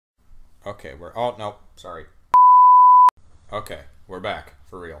Okay, oh, no, sorry. Okay, we're back,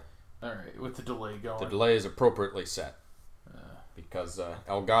 for real. Alright, with the delay going. The delay is appropriately set. Because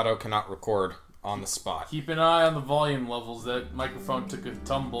Elgato cannot record on the spot. Keep an eye on the volume levels. That microphone took a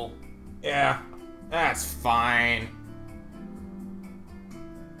tumble. Yeah, that's fine.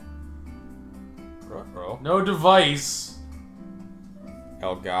 Ruh-roh. No device.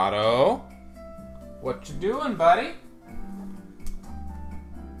 Elgato. What you doing, buddy?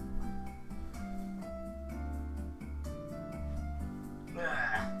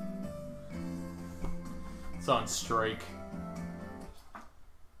 It's on strike.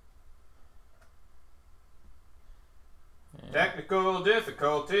 Technical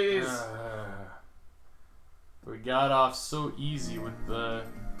difficulties. We got off so easy with the...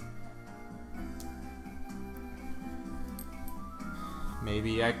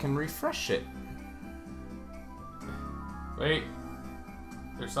 Maybe I can refresh it. Wait.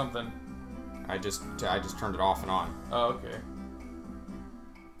 There's something. I just turned it off and on. Oh, okay.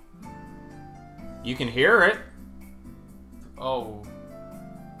 You can hear it. Oh.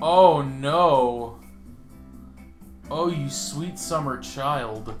 Oh, no. Oh, you sweet summer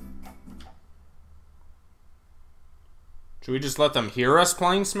child. Should we just let them hear us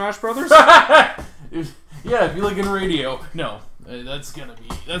playing Smash Brothers? Yeah, if you look in radio. No, that's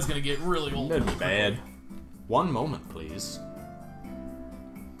gonna get really old. That'd be bad. One moment, please.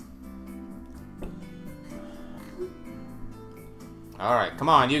 Alright, come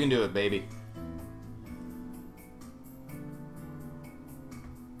on, you can do it, baby.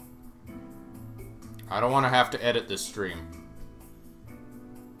 I don't want to have to edit this stream.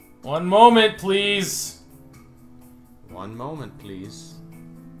 One moment, please. One moment, please.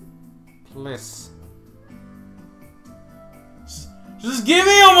 Please. Just give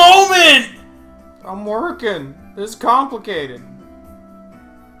me a moment! I'm working. This is complicated.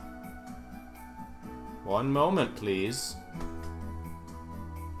 One moment, please.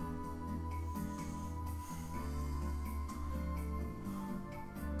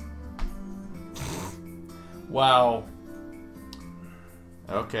 Wow.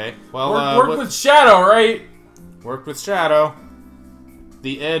 Okay. Well, work with Shadow, right? Worked with Shadow.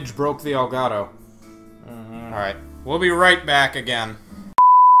 The Edge broke the Elgato. Alright. We'll be right back again.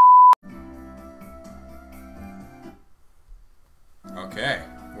 Okay.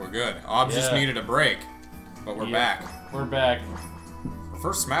 We're good. Ob just needed a break. But we're back. We're back.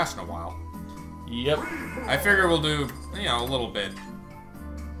 First Smash in a while. Yep. I figure we'll do, you know, a little bit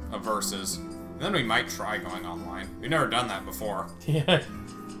of versus. Then we might try going online. We've never done that before. Yeah,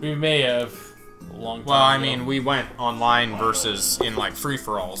 we may have a long time Well, I ago. mean, we went online versus in, like,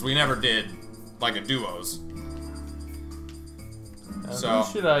 free-for-alls. We never did, like, a duos. So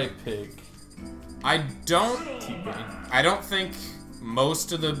who should I pick? I don't T-Pain. think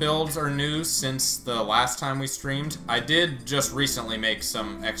most of the builds are new since the last time we streamed. I did just recently make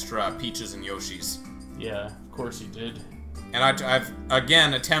some extra Peaches and Yoshis. Yeah, of course you did. And I've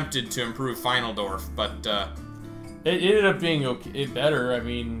again attempted to improve Final Dorf, but It ended up being okay, better. I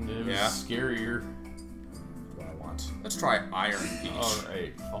mean, it was Yeah. scarier. what I want. Let's try Iron Peach.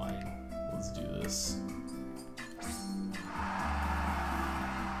 Alright, fine. Let's do this.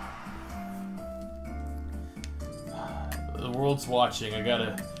 The world's watching. I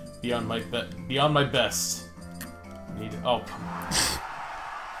gotta be on my best. Oh, come on.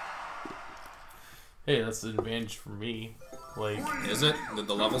 Hey, that's an advantage for me. Like, Is it? Did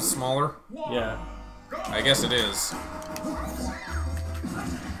the levels smaller? yeah. I guess it is.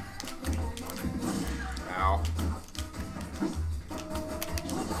 Ow.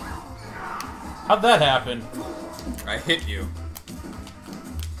 How'd that happen? I hit you.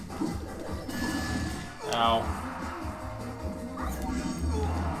 Ow.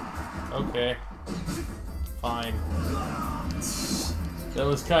 Okay. Fine. That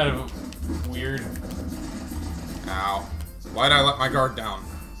was kind of weird. Ow. Why'd I let my guard down?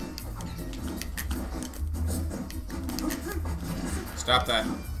 Stop that.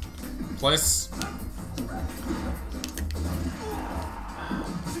 Place.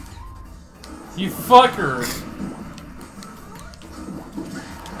 You fucker!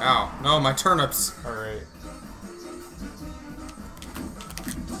 Ow. No, my turnips. Alright.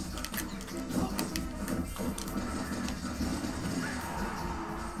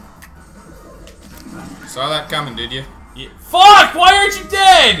 Saw that coming, did you? Yeah. Fuck! Why aren't you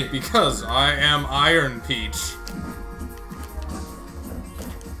dead? Because I am Iron Peach.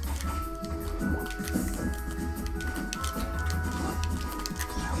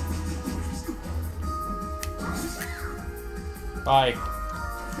 Bye.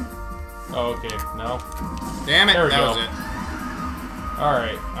 Oh, okay. No. Damn it, There we that go. was it.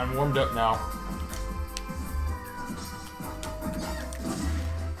 Alright, I'm warmed up now.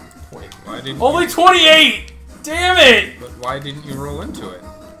 Why didn't Only 28! Damn it! But why didn't you roll into it?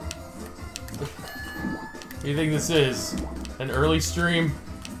 What do you think this is? An early stream?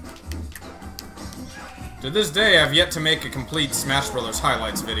 To this day, I've yet to make a complete Smash Bros.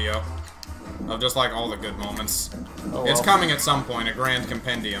 Highlights video. Of just like all the good moments. Oh, well. It's coming at some point, a grand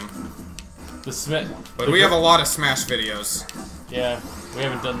compendium. But we have a lot of Smash videos. Yeah, we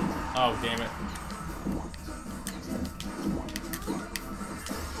haven't done... Oh, damn it.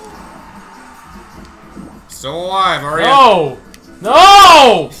 Still alive, are you? No!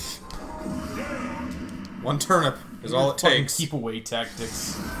 No! One turnip is all it takes. Keep away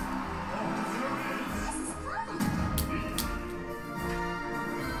tactics.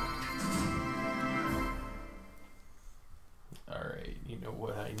 Alright, you know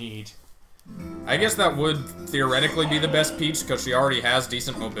what I need. I guess that would theoretically be the best Peach, because she already has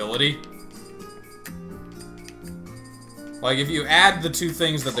decent mobility. Like, if you add the two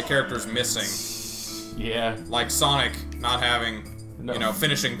things that the character's missing... Yeah. Like Sonic not having, you know,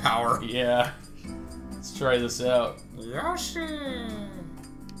 finishing power. Yeah. Let's try this out. Yoshi!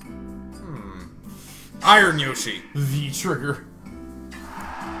 Iron Yoshi! V trigger.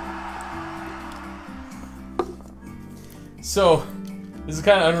 So, this is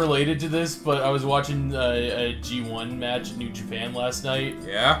kind of unrelated to this, but I was watching a G1 match in New Japan last night.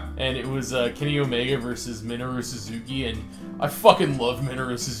 Yeah? And it was Kenny Omega versus Minoru Suzuki, and I fucking love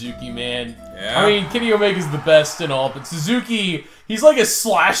Minoru Suzuki, man. Yeah? I mean, Kenny Omega's the best and all, but Suzuki, he's like a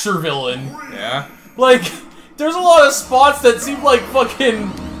slasher villain. Yeah? Like, there's a lot of spots that seem like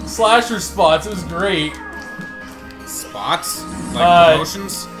fucking slasher spots. It was great. Spots? Like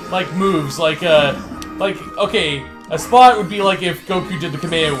promotions? Like moves, okay, a spot would be like if Goku did the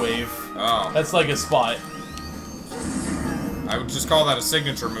Kamehameha wave. Oh. That's like a spot. I would just call that a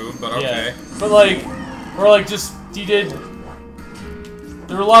signature move, but okay. Yeah. But like, or like just, he did...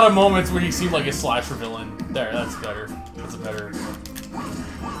 There were a lot of moments where he seemed like a slasher villain. There, that's better. That's a better...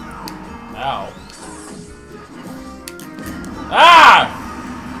 Ow.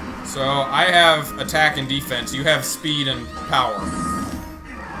 Ah! So, I have attack and defense, you have speed and power.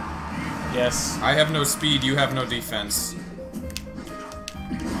 Yes. I have no speed, you have no defense.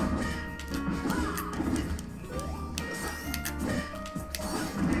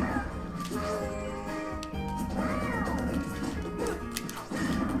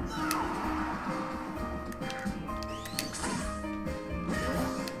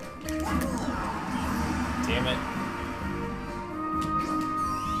 Damn it.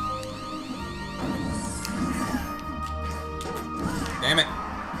 Damn it.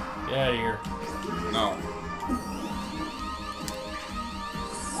 Get out of here. No.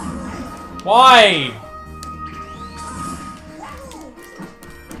 Why?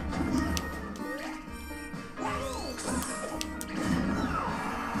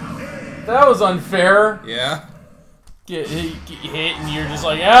 That was unfair. Yeah? Get hit and you're just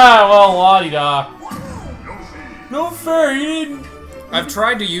like, ah, well, la-di-da. No fair, you didn't... I've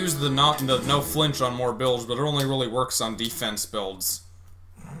tried to use the no flinch on more builds, but it only really works on defense builds.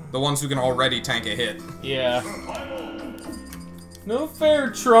 The ones who can already tank a hit. Yeah. No fair,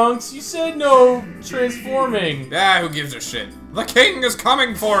 Trunks. You said no transforming. Ah, who gives a shit? The king is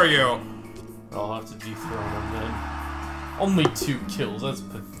coming for you! I'll have to dethrone him then. Only 2 kills. That's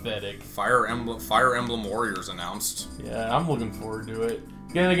pathetic. Fire Emblem Warriors announced. Yeah, I'm looking forward to it.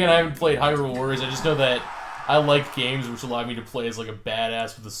 Again, I haven't played Hyrule Warriors. I just know that I like games which allow me to play as like a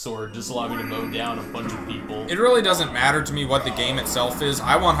badass with a sword. Just allow me to mow down a bunch of people. It really doesn't matter to me what the game itself is.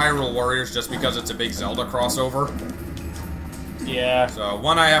 I want Hyrule Warriors just because it's a big Zelda crossover. Yeah. So,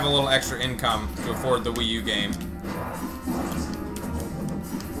 one, I have a little extra income to afford the Wii U game.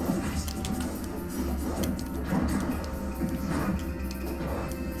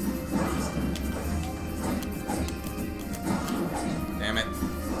 Damn it.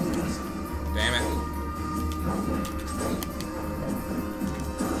 Damn it.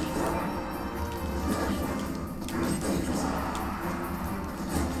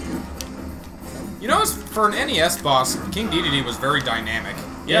 You know, for an NES boss, King Dedede was very dynamic.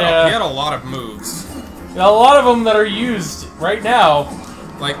 He had a lot of moves. A lot of them that are used right now.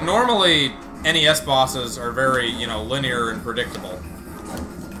 Like, normally, NES bosses are very, you know, linear and predictable.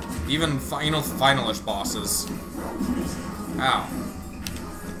 Even, you know, finalish bosses. Ow.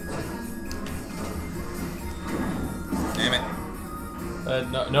 Damn it.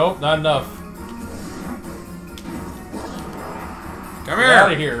 No, nope, not enough. Come Get here!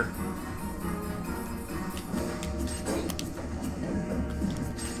 out of here.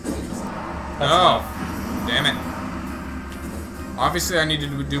 No. Damn it. Obviously, I need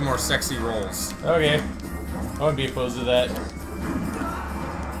to do more sexy rolls. Okay. I wouldn't be opposed to that.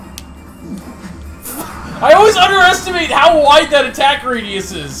 I always underestimate how wide that attack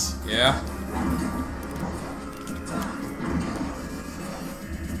radius is. Yeah.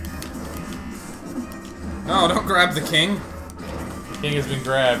 No, don't grab the king. The king has been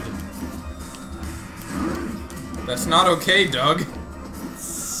grabbed. That's not okay, Doug.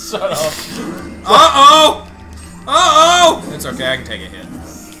 Shut up. Uh-oh! Uh-oh! It's okay, I can take a hit.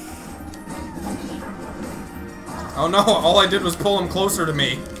 Oh no, all I did was pull him closer to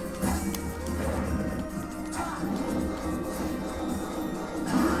me.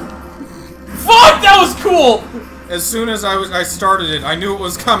 Fuck, that was cool! As soon as I started it, I knew it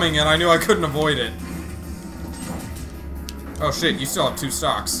was coming and I knew I couldn't avoid it. Oh shit, you still have 2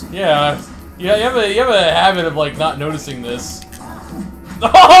 stocks. Yeah. Yeah, you have a habit of like not noticing this.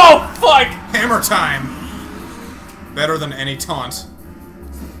 Oh fuck! Hammer time! Better than any taunt.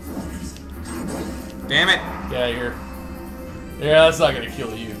 Damn it. Get out of here. Yeah, that's not gonna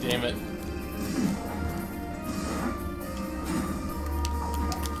kill you, damn it.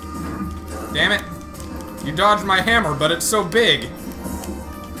 Damn it. You dodged my hammer, but it's so big.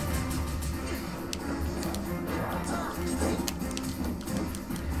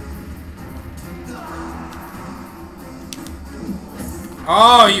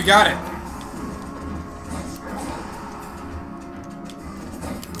 Oh, you got it.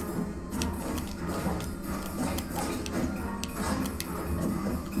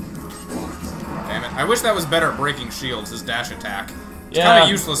 Damn it. I wish that was better at breaking shields, his dash attack. It's kind of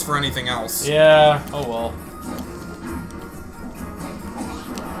useless for anything else. Yeah, oh well.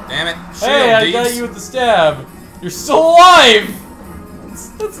 Damn it. Shield, Hey, I got you with the stab. You're still alive!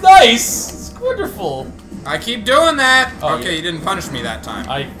 That's nice! It's wonderful! I keep doing that! Oh, okay, you didn't punish me that time.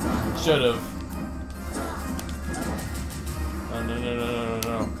 I should've. Oh,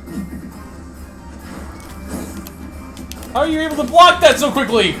 no. How are you able to block that so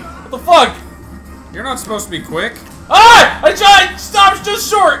quickly? What the fuck? You're not supposed to be quick. Ah! I tried! Stop just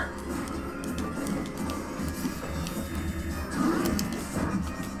short!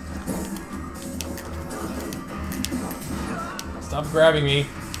 Stop grabbing me.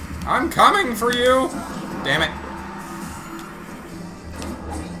 I'm coming for you! Damn it.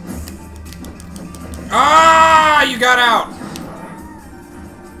 Ah! You got out!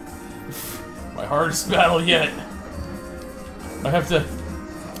 My hardest battle yet. I have to...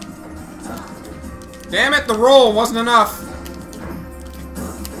 Damn it, the roll wasn't enough.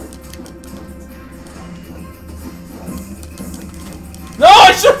 No,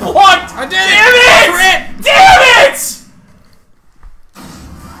 I should have blocked! I did Damn it! Damn it!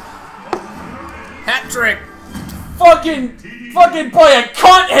 Hat trick! Fucking by a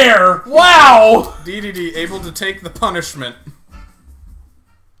cunt hair! Wow! DDD able to take the punishment.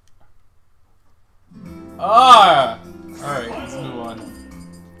 Ah! Alright, let's move on.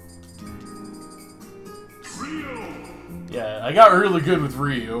 Yeah, I got really good with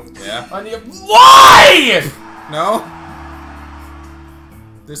Ryu. Yeah. Why?! No?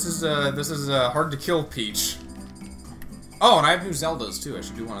 This is hard to kill Peach. Oh, and I have new Zeldas too. I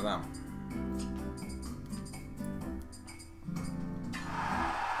should do one of them.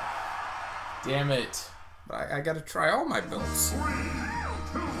 Damn it. But I gotta try all my builds. 3,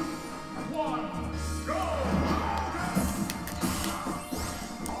 2, 1, go!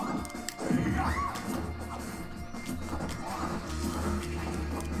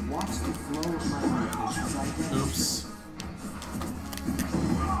 Oops.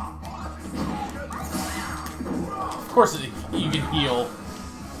 Of course you can heal.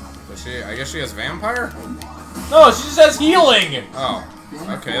 Does she? I guess she has vampire? No, she just has healing! Oh.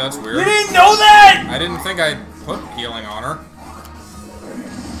 Okay, that's weird. You didn't know that?! I didn't think I'd put healing on her.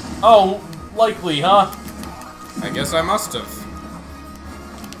 Oh, likely, huh? I guess I must have.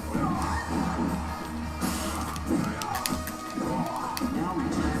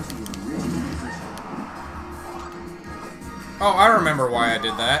 Oh, I remember why I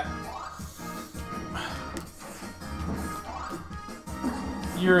did that.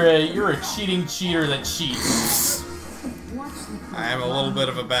 You're a cheating cheater that cheats. I am a little bit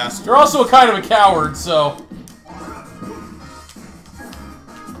of a bastard. You're also kind of a coward, so...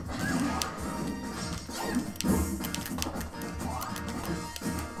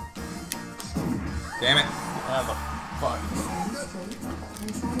 Damn it. Ah, the fuck.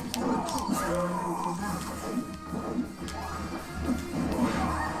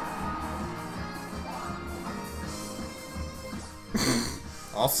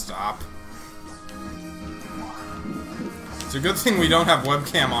 I'll stop. It's a good thing we don't have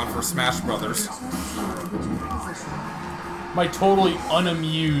webcam on for Smash Brothers. Am I totally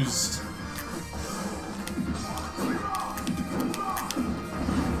unamused?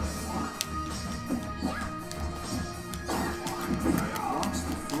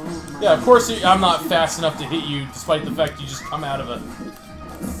 Yeah, of course I'm not fast enough to hit you, despite the fact you just come out of a...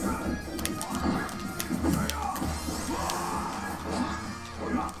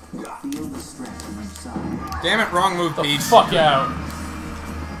 Damn it, wrong move, the Peach. Fuck out.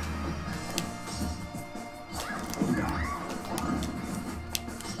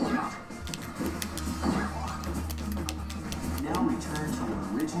 Now return to your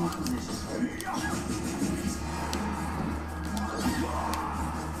original position.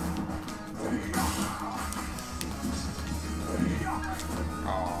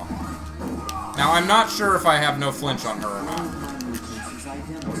 Aww. Now, I'm not sure if I have no flinch on her or not.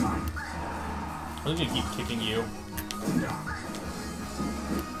 I'm gonna keep kicking you.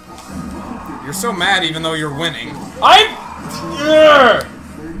 You're so mad even though you're winning. I'm...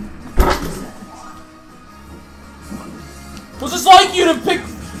 Was this like you to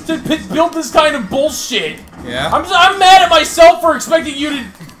build this kind of bullshit? Yeah? I'm mad at myself for expecting you to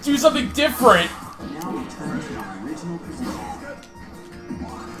do something different. Now return to your original position.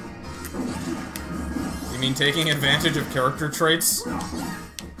 You mean taking advantage of character traits?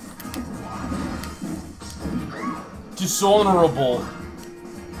 Dishonorable.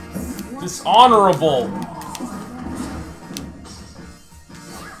 Dishonorable.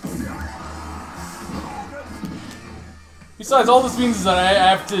 Besides, all this means is that I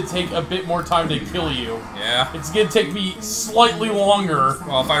have to take a bit more time to kill you. Yeah. It's gonna take me slightly longer.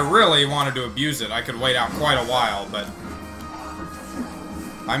 Well, if I really wanted to abuse it, I could wait out quite a while, but...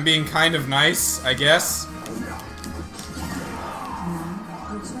 I'm being kind of nice, I guess.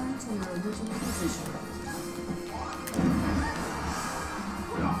 Return to your original position.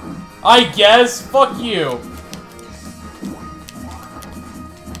 I guess? Fuck you.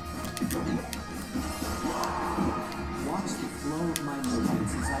 Watch the flow of my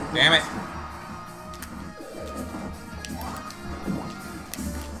movements as I Damn it.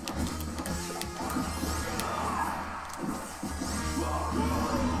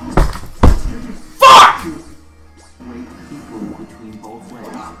 Fuck! Rate equally between both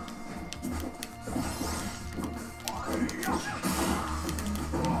legs.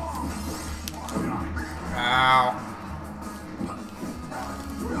 Ow.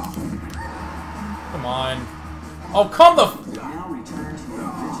 Come on. Oh, come the... Now return to your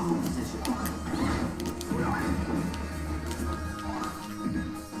original position.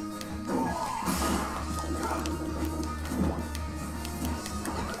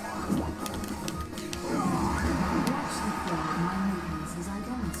 Watch the flow of my movements as I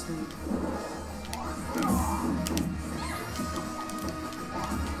demonstrate.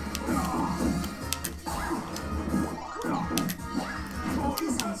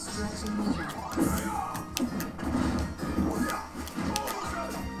 Focus on stretching the back.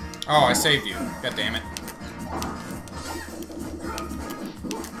 Oh, I saved you. God damn it.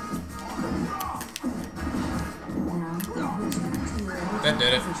 That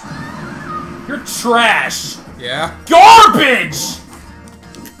did it. You're trash! Yeah? Garbage!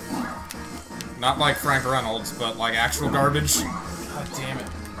 Not like Frank Reynolds, but like actual garbage. God damn it.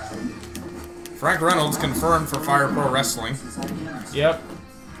 Frank Reynolds confirmed for Fire Pro Wrestling. Yep.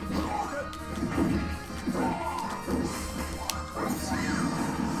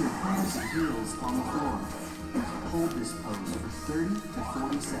 Hands and heels on the floor. Hold this pose for 30 to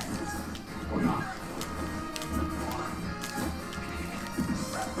 40 seconds.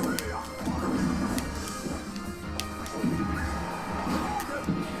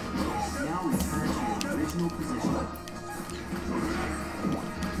 Now return to your original position.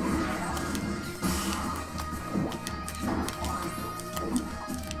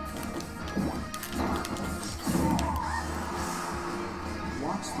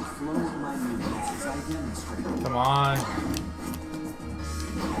 Watch the flow of my movements as I demonstrate. Come on.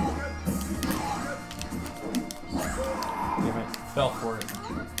 Damn it. Fell for it.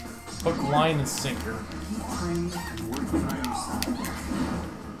 Hook, line, and sinker. Keep training and working on your side.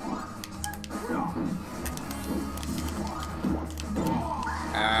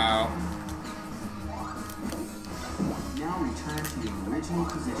 Ow. Now return to your original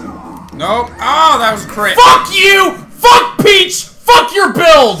position. Nope. Oh, that was a crit. Fuck you! Fuck Peach! Fuck your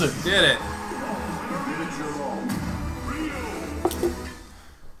build! Did it.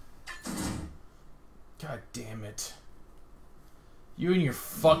 God damn it. You and your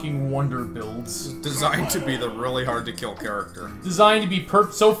fucking wonder builds. Designed to be the really hard to kill character. Designed to be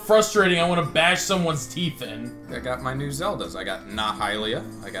so frustrating I want to bash someone's teeth in. I got my new Zeldas. I got not Hylia,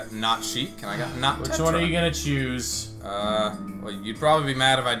 I got not Sheik, and I got not Which Tetra. one are you gonna choose? Well, you'd probably be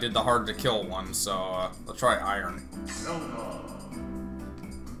mad if I did the hard to kill one, so, let's try Iron.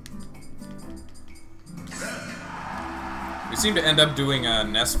 We seem to end up doing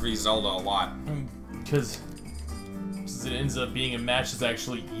Ness v Zelda a lot. Because it ends up being a match that's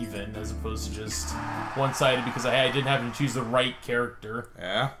actually even, as opposed to just one-sided because I didn't happen to choose the right character.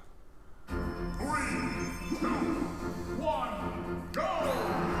 Yeah? 3, 2, 1, go!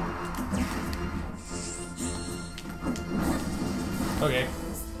 Okay.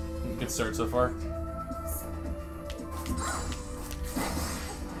 Good start so far.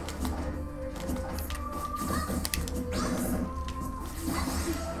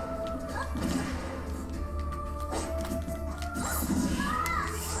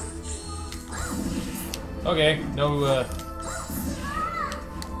 Okay, no, Hey,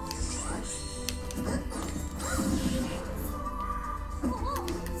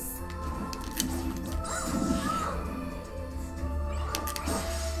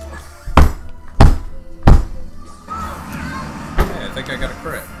 I think I got a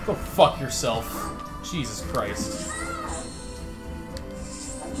crit. Go fuck yourself. Jesus Christ.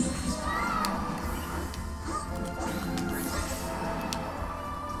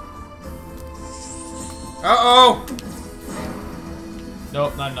 Uh-oh!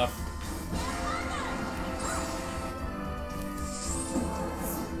 Nope, not enough.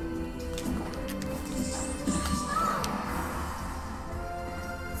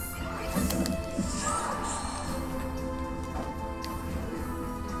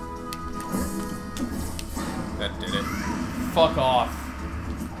 That did it. Fuck off.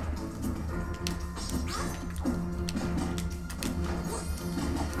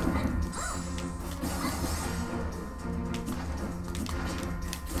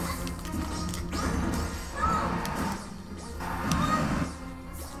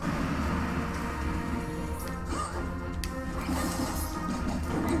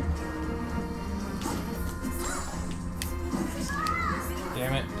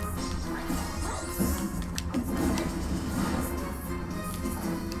 Damn it.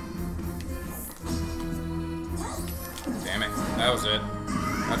 Damn it. That was it.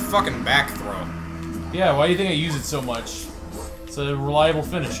 That fucking back throw. Yeah, why do you think I use it so much? It's a reliable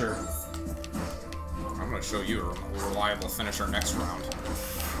finisher. I'm gonna show you a reliable finisher next round.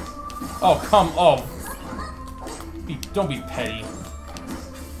 Oh, come on. Don't be petty.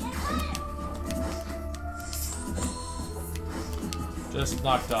 Just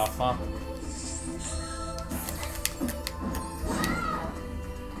knocked off, huh?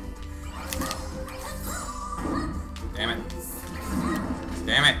 Damn it.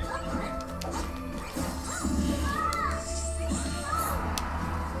 Damn it.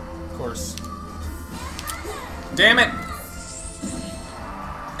 Of course. Damn it!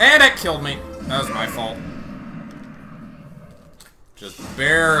 And it killed me. That was my fault. Just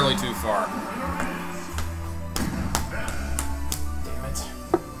barely too far. Damn it.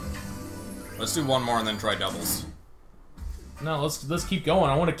 Let's do one more and then try doubles. No, let's keep going.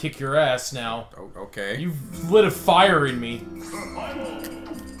 I want to kick your ass now. Oh, okay. You've lit a fire in me.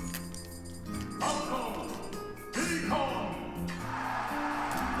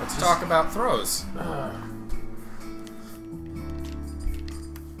 Let's talk about throws.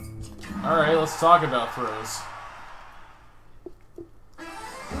 Alright, let's talk about throws.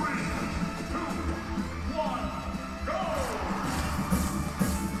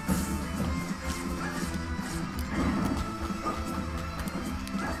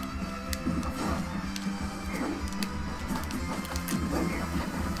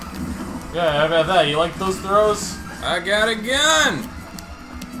 Yeah, how about that? You like those throws? I got a gun!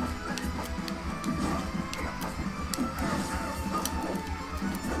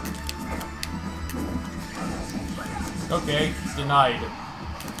 Okay, it's denied.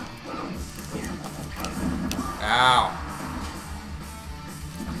 Ow.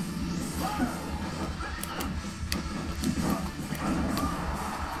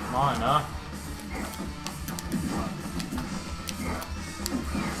 Come on, huh?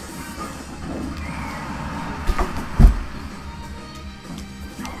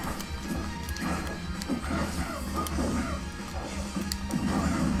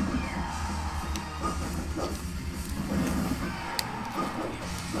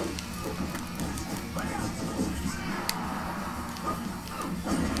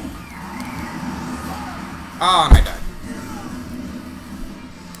 Oh, and I died.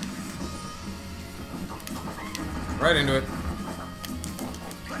 Right into it.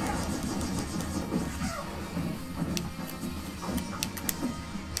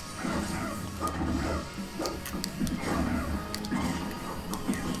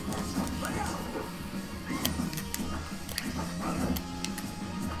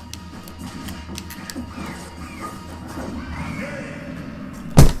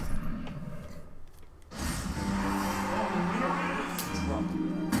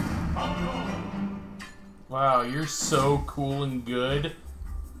 Wow, you're so cool and good.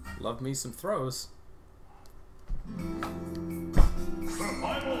 Love me some throws. I'm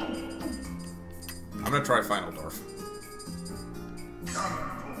gonna try Final Dwarf.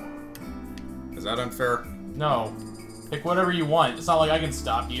 Is that unfair? No. Pick whatever you want. It's not like I can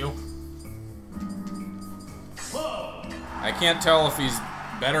stop you. I can't tell if he's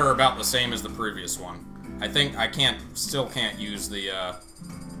better or about the same as the previous one. I think I still can't use the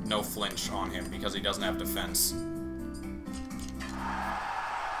no flinch on him because he doesn't have defense.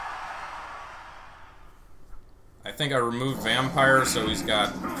 I think I removed Vampire, so he's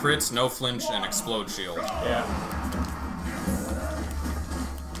got crits, no flinch, and explode shield. Yeah.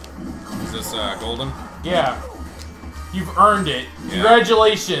 Is this golden? Yeah. You've earned it. Yeah.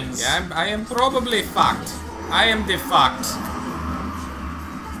 Congratulations. Yeah, I am probably fucked. I am defucked.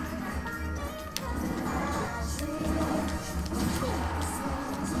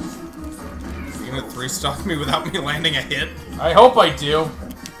 You gonna 3-stock me without me landing a hit? I hope I do.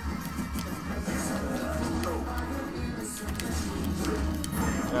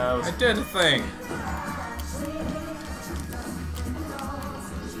 I did a thing.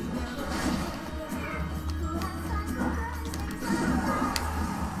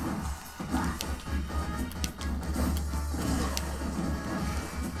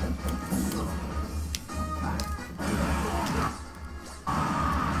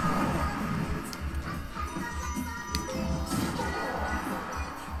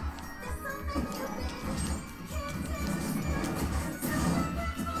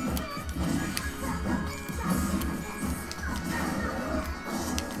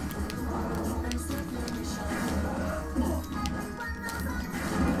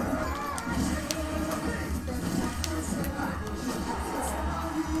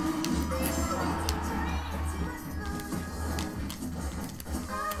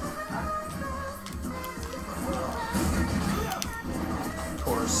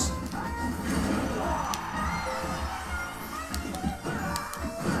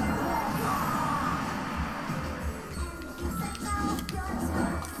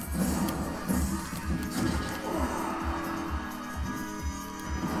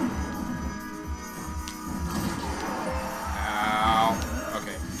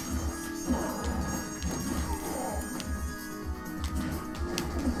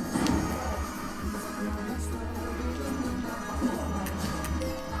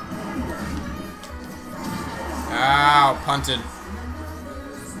 Ow, punted.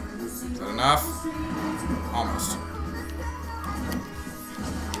 Is that enough? Almost.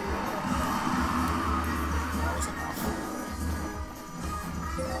 That was enough.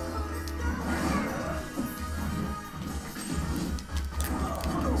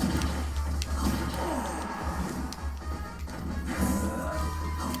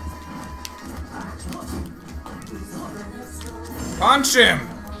 Punch him!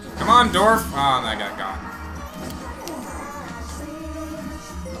 Come on, Dwarf! Oh, that got got.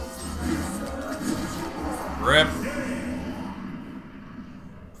 Rip.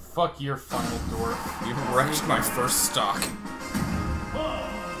 Fuck your final Dwarf. You wrecked my first stock.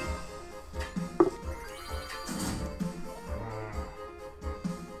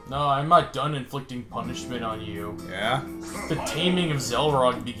 No, I'm not done inflicting punishment on you. Yeah? The taming of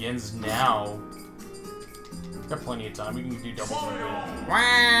Xelrog begins now. Got plenty of time. We can do double time.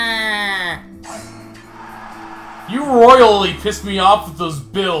 Wah! You royally pissed me off with those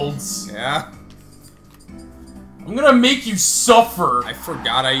builds. Yeah? I'm gonna make you suffer. I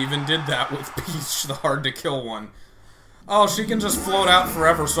forgot I even did that with Peach, the hard-to-kill one. Oh, she can just float out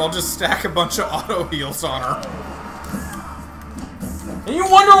forever, so I'll just stack a bunch of auto-heals on her. And you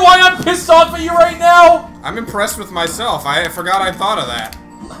wonder why I'm pissed off at you right now? I'm impressed with myself. I forgot I thought of that.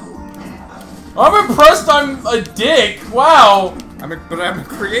 I'm impressed I'm a dick. Wow. But I'm a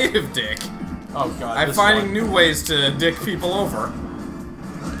creative dick. Oh god. I'm finding new ways to dick people over.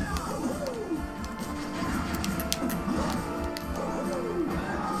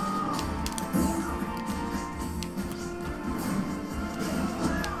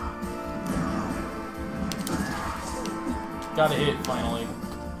 Got a hit finally.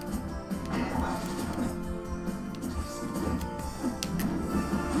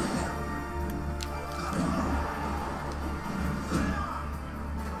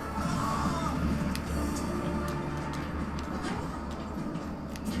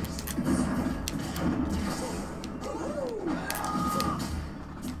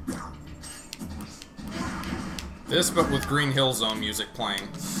 This, but with Green Hill Zone music playing.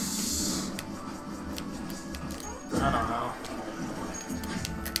 I don't know.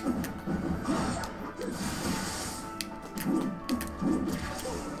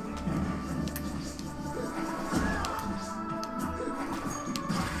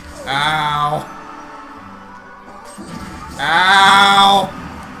 Ow! Ow!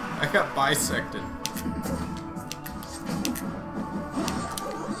 I got bisected.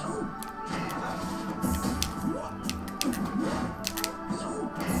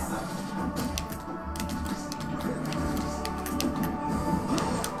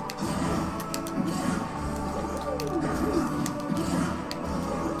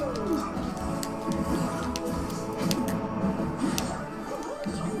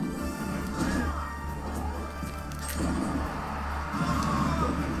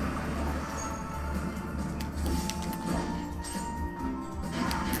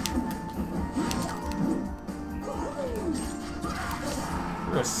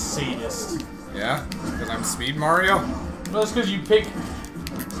 You're a sadist. Yeah? Because I'm Speed Mario? No, that's because you pick...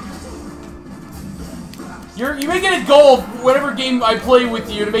 You make it a goal of whatever game I play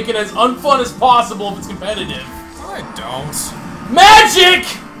with you to make it as unfun as possible if it's competitive. I don't. Magic!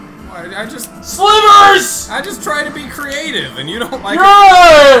 I just... Slivers! I just try to be creative, and you don't like it. You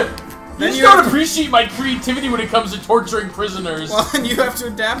Then just you don't have to- appreciate my creativity when it comes to torturing prisoners. Well, then you have to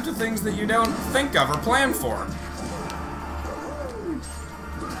adapt to things that you don't think of or plan for.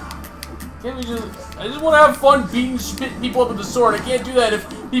 Can't we I just want to have fun beating people up with the sword. I can't do that if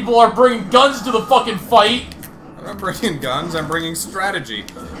people are bringing guns to the fucking fight. I'm not bringing guns, I'm bringing strategy.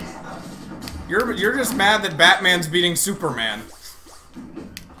 You're just mad that Batman's beating Superman.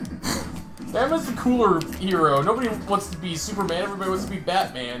 Batman's the cooler hero. Nobody wants to be Superman, everybody wants to be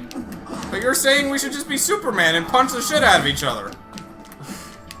Batman. But you're saying we should just be Superman and punch the shit out of each other.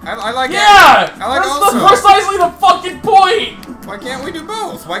 I like Yeah! I like That's also. precisely the fucking point! Why can't we do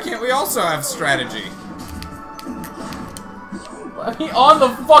both? Why can't we also have strategy? I mean, on the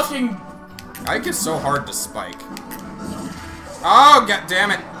fucking... Ike is so hard to spike. Oh, god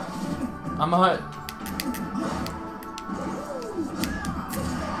damn it. I'm a...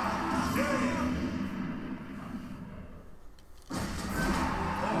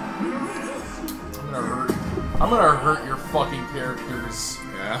 I'm gonna hurt your fucking characters.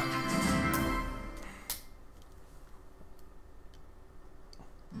 Yeah.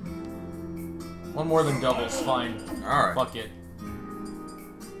 One more than doubles, fine. Alright. Fuck it.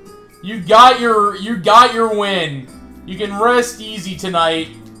 You got your win. You can rest easy tonight.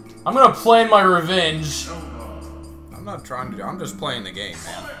 I'm gonna plan my revenge. I'm not trying to I'm just playing the game,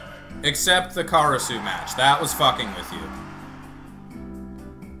 man. Except the Karasu match. That was fucking with you.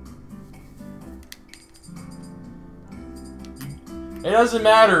 It doesn't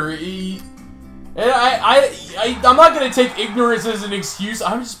matter. I'm not gonna take ignorance as an excuse.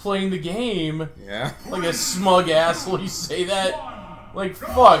 I'm just playing the game. Yeah? Like a smug asshole, you say that? Like,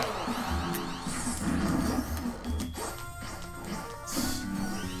 fuck.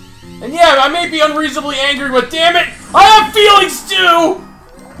 And yeah, I may be unreasonably angry, but damn it, I have feelings too!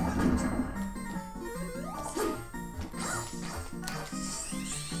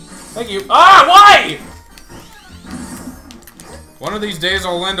 Thank you. Ah, why? One of these days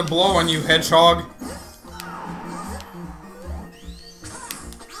I'll land a blow on you, hedgehog.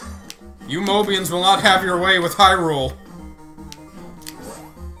 You Mobians will not have your way with Hyrule.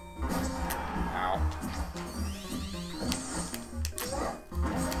 Ow.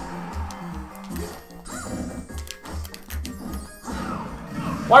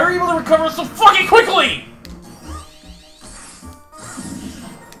 Why are you able to recover so fucking quickly?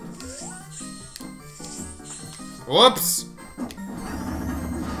 Whoops.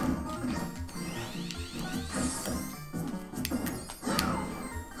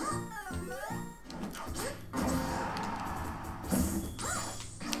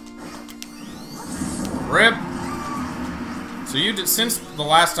 Rip. So you did, since the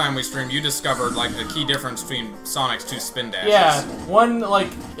last time we streamed, you discovered like the key difference between Sonic's two spin dashes. Yeah, one like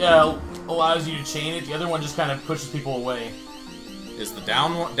allows you to chain it, the other one just kind of pushes people away. Is the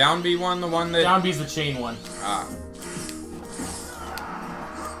down B one the one that Down B's the chain one. Ah.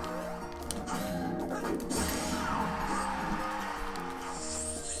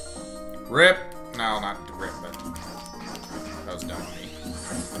 Rip. No, not rip, but that was dumb of me.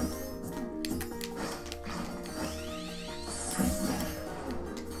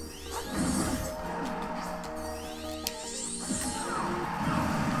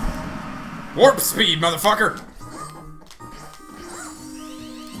 Warp speed, motherfucker!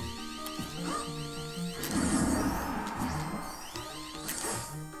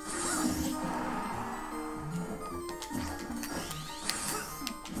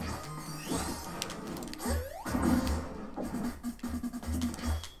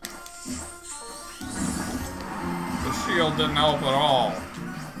 The shield didn't help at all.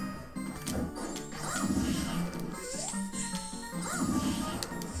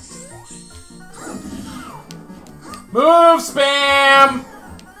 Move spam!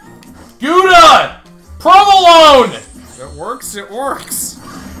 Gouda! Provolone! It works, it works.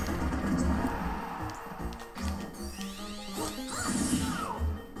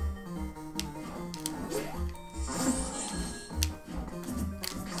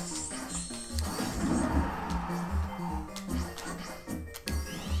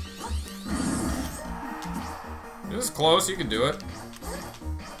 This is close, you can do it.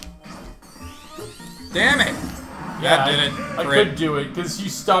 Damn it! Yeah, That did it. I could do it, because you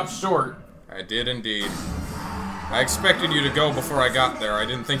stopped short. I did indeed. I expected you to go before I got there. I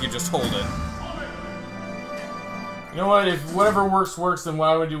didn't think you'd just hold it. You know what? If whatever works, works, then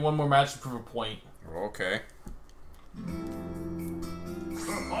why would I do one more match to prove a point? Okay.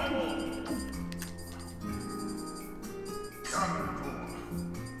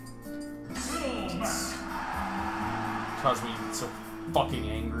 Caused me so fucking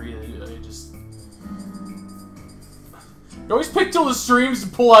angry that I just... You always pick till the streams to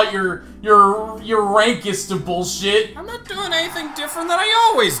pull out your rankest of bullshit. I'm not doing anything different than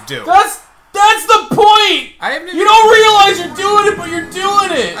I always do. That's the point! I haven't even, You don't realize you're doing it, but you're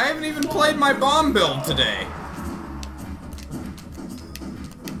doing it! I haven't even played my bomb build today.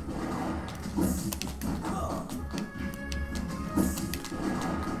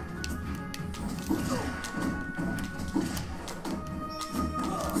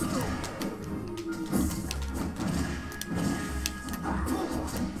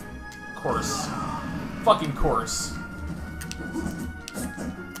 Course. Fucking course.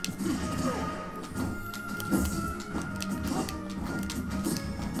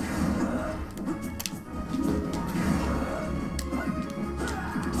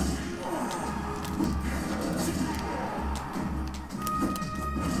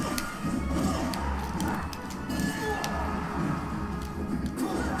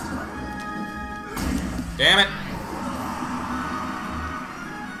 Damn it.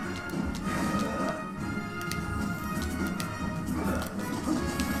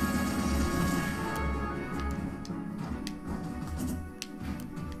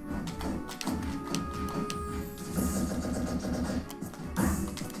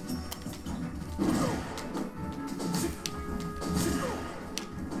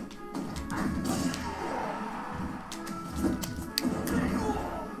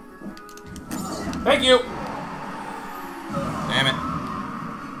 Thank you! Damn it.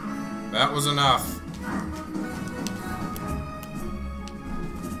 That was enough.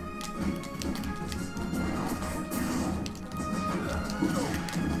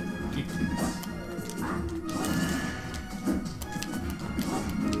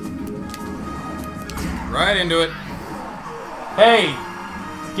 Right into it. Hey!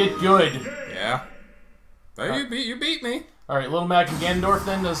 Get good. Yeah. But you beat me. Alright, Little Mac and Ganondorf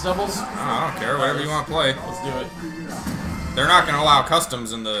then, those doubles? I don't care, whatever you want to play. Let's do it. They're not going to allow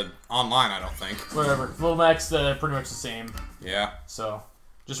customs in the online, I don't think. Whatever. Little Mac's pretty much the same. Yeah. So,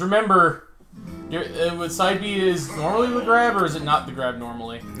 just remember, with side B is normally the grab, or is it not the grab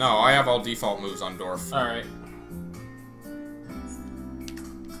normally? No, I have all default moves on Dorf. Alright.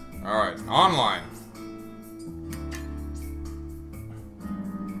 Alright, online.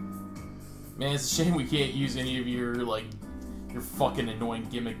 Man, it's a shame we can't use any of your, like, your fucking annoying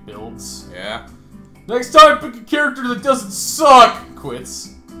gimmick builds. Yeah. Next time, pick a character that doesn't suck!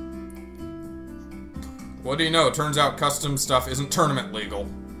 Quits. What do you know? Turns out custom stuff isn't tournament legal.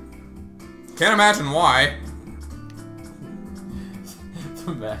 Can't imagine why.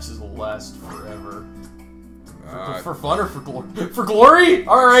 The matches will last forever. Uh, For fun or for glory? For glory?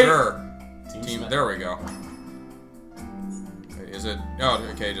 Alright. Sure. Team There we go. Is it? Oh,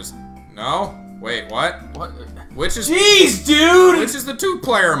 okay, just... No? Wait, what? What? Which is... Jeez, dude! Which is the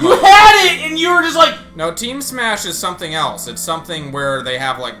two-player mode? You had it, and you were just like... No, Team Smash is something else. It's something where they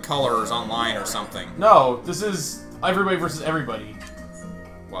have, like, colors online or something. No, this is everybody versus everybody.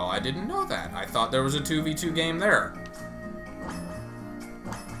 Well, I didn't know that. I thought there was a 2v2 game there.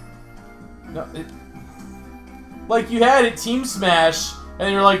 No, like, you had it, Team Smash,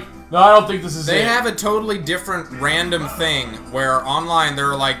 and you're like, no, I don't think this is it. They have a totally different random thing where online there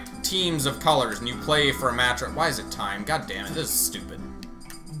are, like, teams of colors, and you play for a match. Why is it time? God damn it, this is stupid.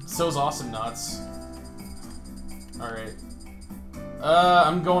 So's Awesome Nuts. Alright. I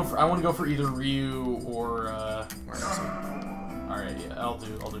want to go for either Ryu or, Where is he? Alright, yeah, I'll do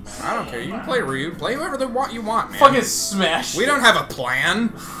Matt. I don't care. You can play Ryu. Play whoever you want, man. Fucking Smash! We don't have a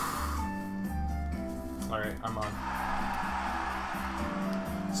plan. Alright, I'm on.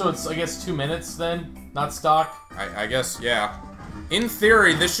 So it's, I guess, 2 minutes then? Not stock? I guess, yeah. In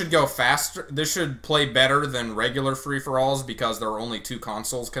theory, this should go faster. This should play better than regular free-for-alls because there are only 2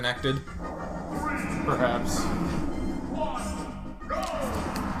 consoles connected. Perhaps.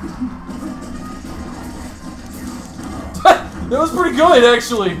 That was pretty good,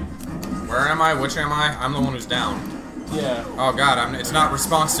 actually. Where am I? Which am I? I'm the one who's down. Yeah. Oh god, it's not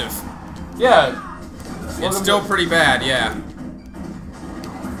responsive. Yeah. It's still pretty bad, yeah.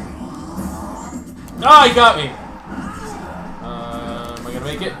 Ah, he got me. Am I gonna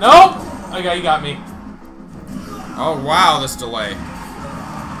make it? Nope! He got me. Oh wow, this delay.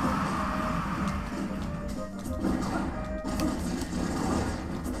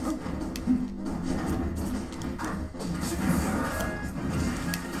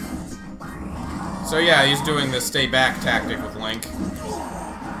 So yeah, he's doing the stay back tactic with Link.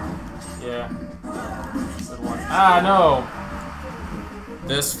 Yeah. Good one. Ah, no.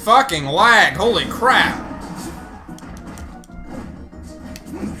 This fucking lag, holy crap!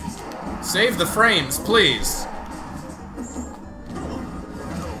 Save the frames, please.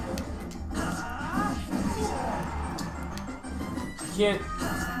 Can't...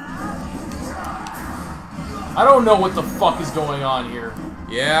 I don't know what the fuck is going on here.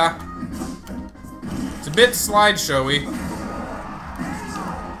 Yeah. It's a bit slideshowy.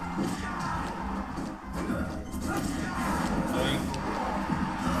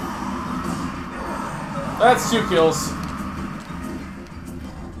 That's 2 kills.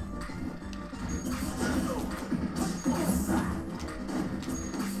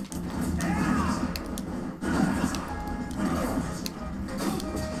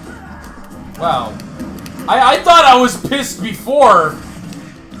 Wow. I thought I was pissed before.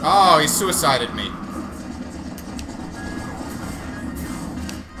 Oh, he suicided me.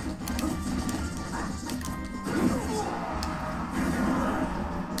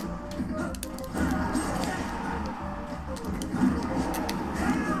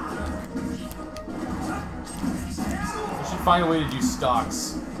 I should find a way to do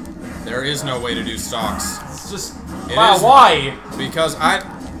stocks. There is no way to do stocks. It's just... It wow, is- why? Because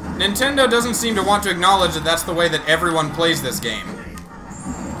Nintendo doesn't seem to want to acknowledge that that's the way that everyone plays this game.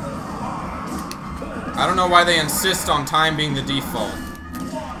 I don't know why they insist on time being the default.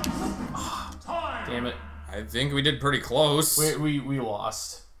 Damn it. I think we did pretty close. We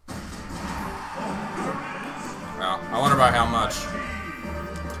lost. Well, I wonder by how much.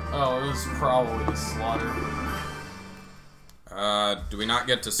 Oh, it was probably the slaughter. Do we not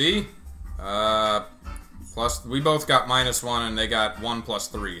get to see? Plus, we both got -1 and they got 1 +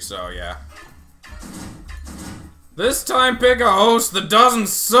 3, so yeah. This time pick a host that doesn't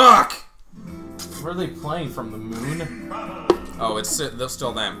suck! Where are they playing from? The moon? Oh, they're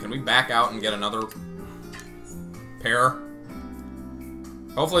still them. Can we back out and get another pair?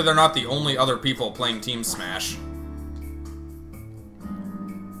 Hopefully they're not the only other people playing Team Smash.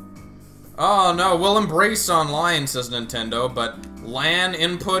 Oh no, we'll embrace online, says Nintendo, but LAN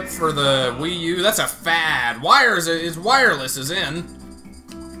input for the Wii U, that's a fad. Wireless is in.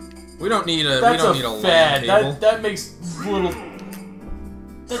 We don't need a That's LAN fad. cable. That makes little...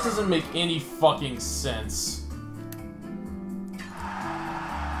 That doesn't make any fucking sense.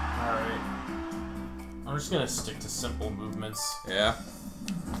 Alright. I'm just gonna stick to simple movements. Yeah.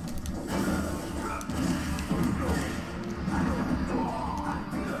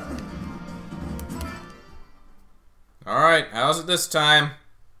 Alright, how's it this time?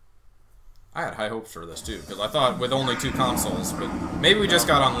 I had high hopes for this too, because I thought with only 2 consoles, but maybe we just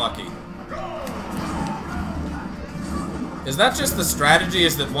got unlucky. Is that just the strategy,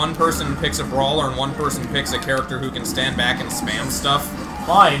 is that one person picks a brawler and one person picks a character who can stand back and spam stuff?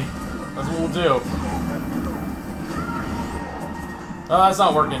 Fine. That's what we'll do. Oh, that's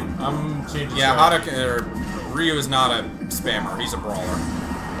not working. I'm changing Yeah, strategy. Ryu is not a spammer, he's a brawler.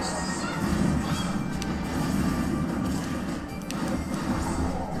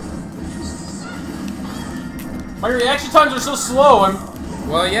 My reaction times are so slow,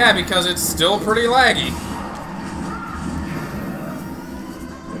 Well, yeah, because it's still pretty laggy.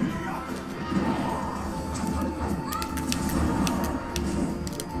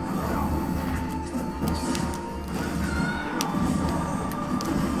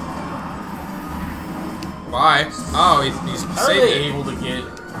 Bye. Oh, he's How are saved they it. able to get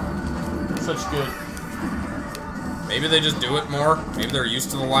such good... Maybe they just do it more. Maybe they're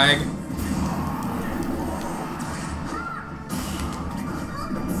used to the lag.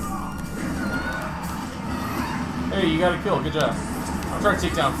 Hey, you got a kill. Good job. I'm trying to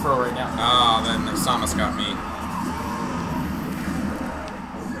take down Fro right now. Oh, then Samus got me.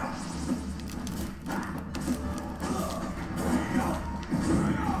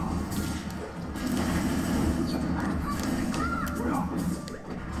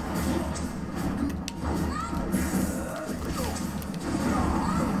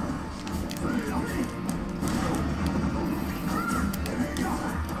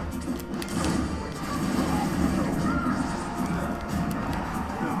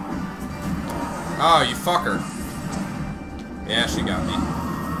 Oh, you fucker. Yeah, she got me.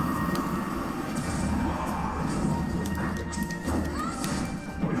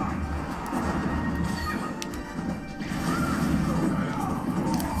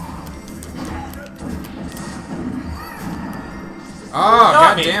 Oh,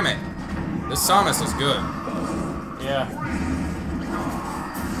 god damn it. This Samus is good. Yeah.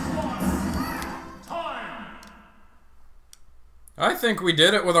 I think we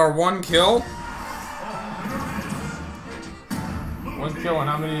did it with our 1 kill. 1 kill, and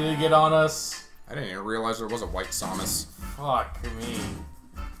how many did it get on us? I didn't even realize there was a white Samus. Fuck me.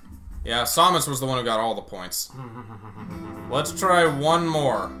 Yeah, Samus was the one who got all the points. Let's try 1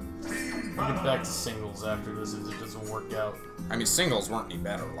 more. We'll get back to singles after this if it doesn't work out. I mean, singles weren't any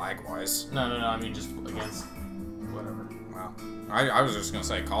better, lag-wise. No, I mean just against whatever. Wow. I was just gonna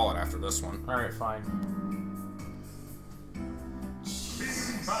say call it after this one. Alright, fine.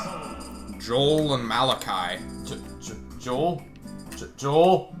 Joel and Malachi. Joel?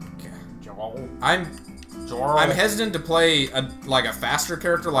 Joel? Okay. Joel? I'm hesitant to play a faster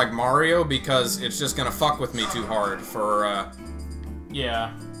character like Mario because it's just gonna fuck with me too hard for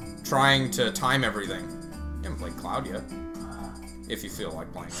yeah. trying to time everything. You haven't played Cloud yet. If you feel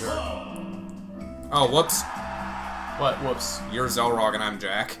like playing. Sure. Oh, whoops. What? Whoops. You're Xelrog and I'm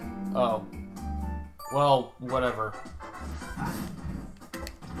Jack. Oh. Well, whatever.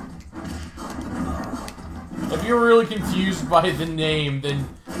 If you're really confused by the name, then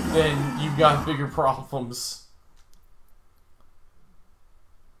you've got bigger problems.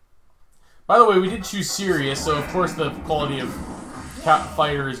 By the way, we did choose serious, so of course the quality of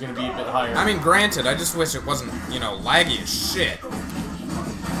fighter is going to be a bit higher. I mean, granted, I just wish it wasn't, you know, laggy as shit.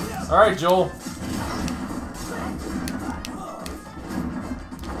 Alright, Joel.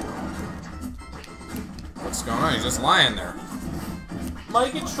 What's going on? He's just lying there. My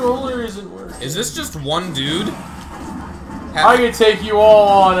controller isn't working. Is this just one dude? I can take you all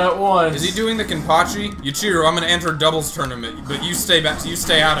on at once. Is he doing the Kenpachi? Yuichiro, I'm gonna enter a doubles tournament, but you stay back. You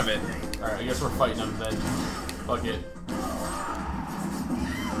stay out of it. Alright, I guess we're fighting him then. Fuck it.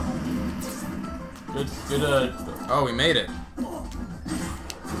 Good, Oh, we made it.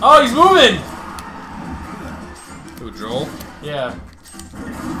 Oh, he's moving! Who, Joel? Yeah.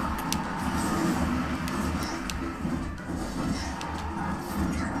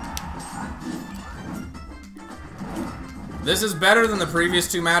 This is better than the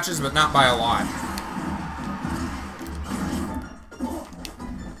previous 2 matches, but not by a lot.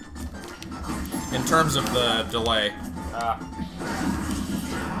 In terms of the delay.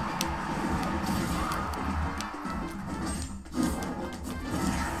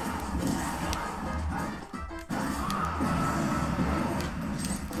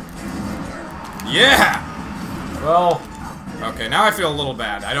 Yeah! Well... Okay, now I feel a little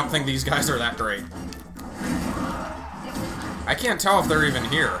bad. I don't think these guys are that great. I can't tell if they're even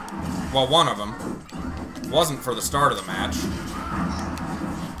here. Well, one of them wasn't for the start of the match.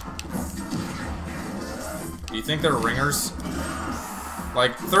 Do you think they're ringers?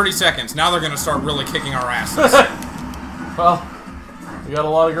 Like, 30 seconds, now they're gonna start really kicking our asses. Well, we got a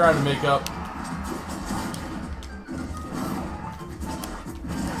lot of ground to make up.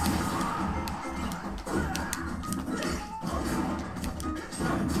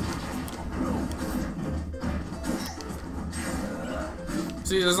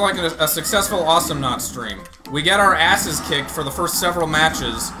 See, there's like a successful Awesome Not stream. We get our asses kicked for the first several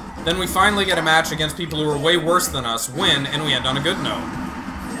matches, then we finally get a match against people who are way worse than us, win, and we end on a good note.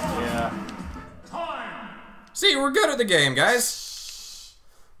 Yeah. See, we're good at the game, guys.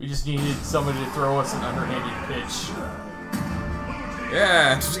 We just needed somebody to throw us an underhanded pitch.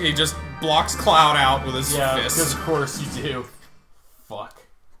 Yeah, he just blocks Cloud out with his fist. Yeah, because of course you do. Fuck.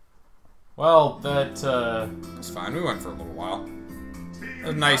 Well, that, It's fine, we went for a little while.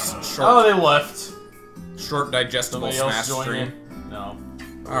 A nice, short... Oh, they left. Short, digestible Smash stream. In? No.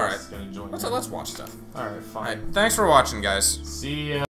 Alright. Let's watch stuff. Let's Alright, fine. Alright, thanks for watching, guys. See ya.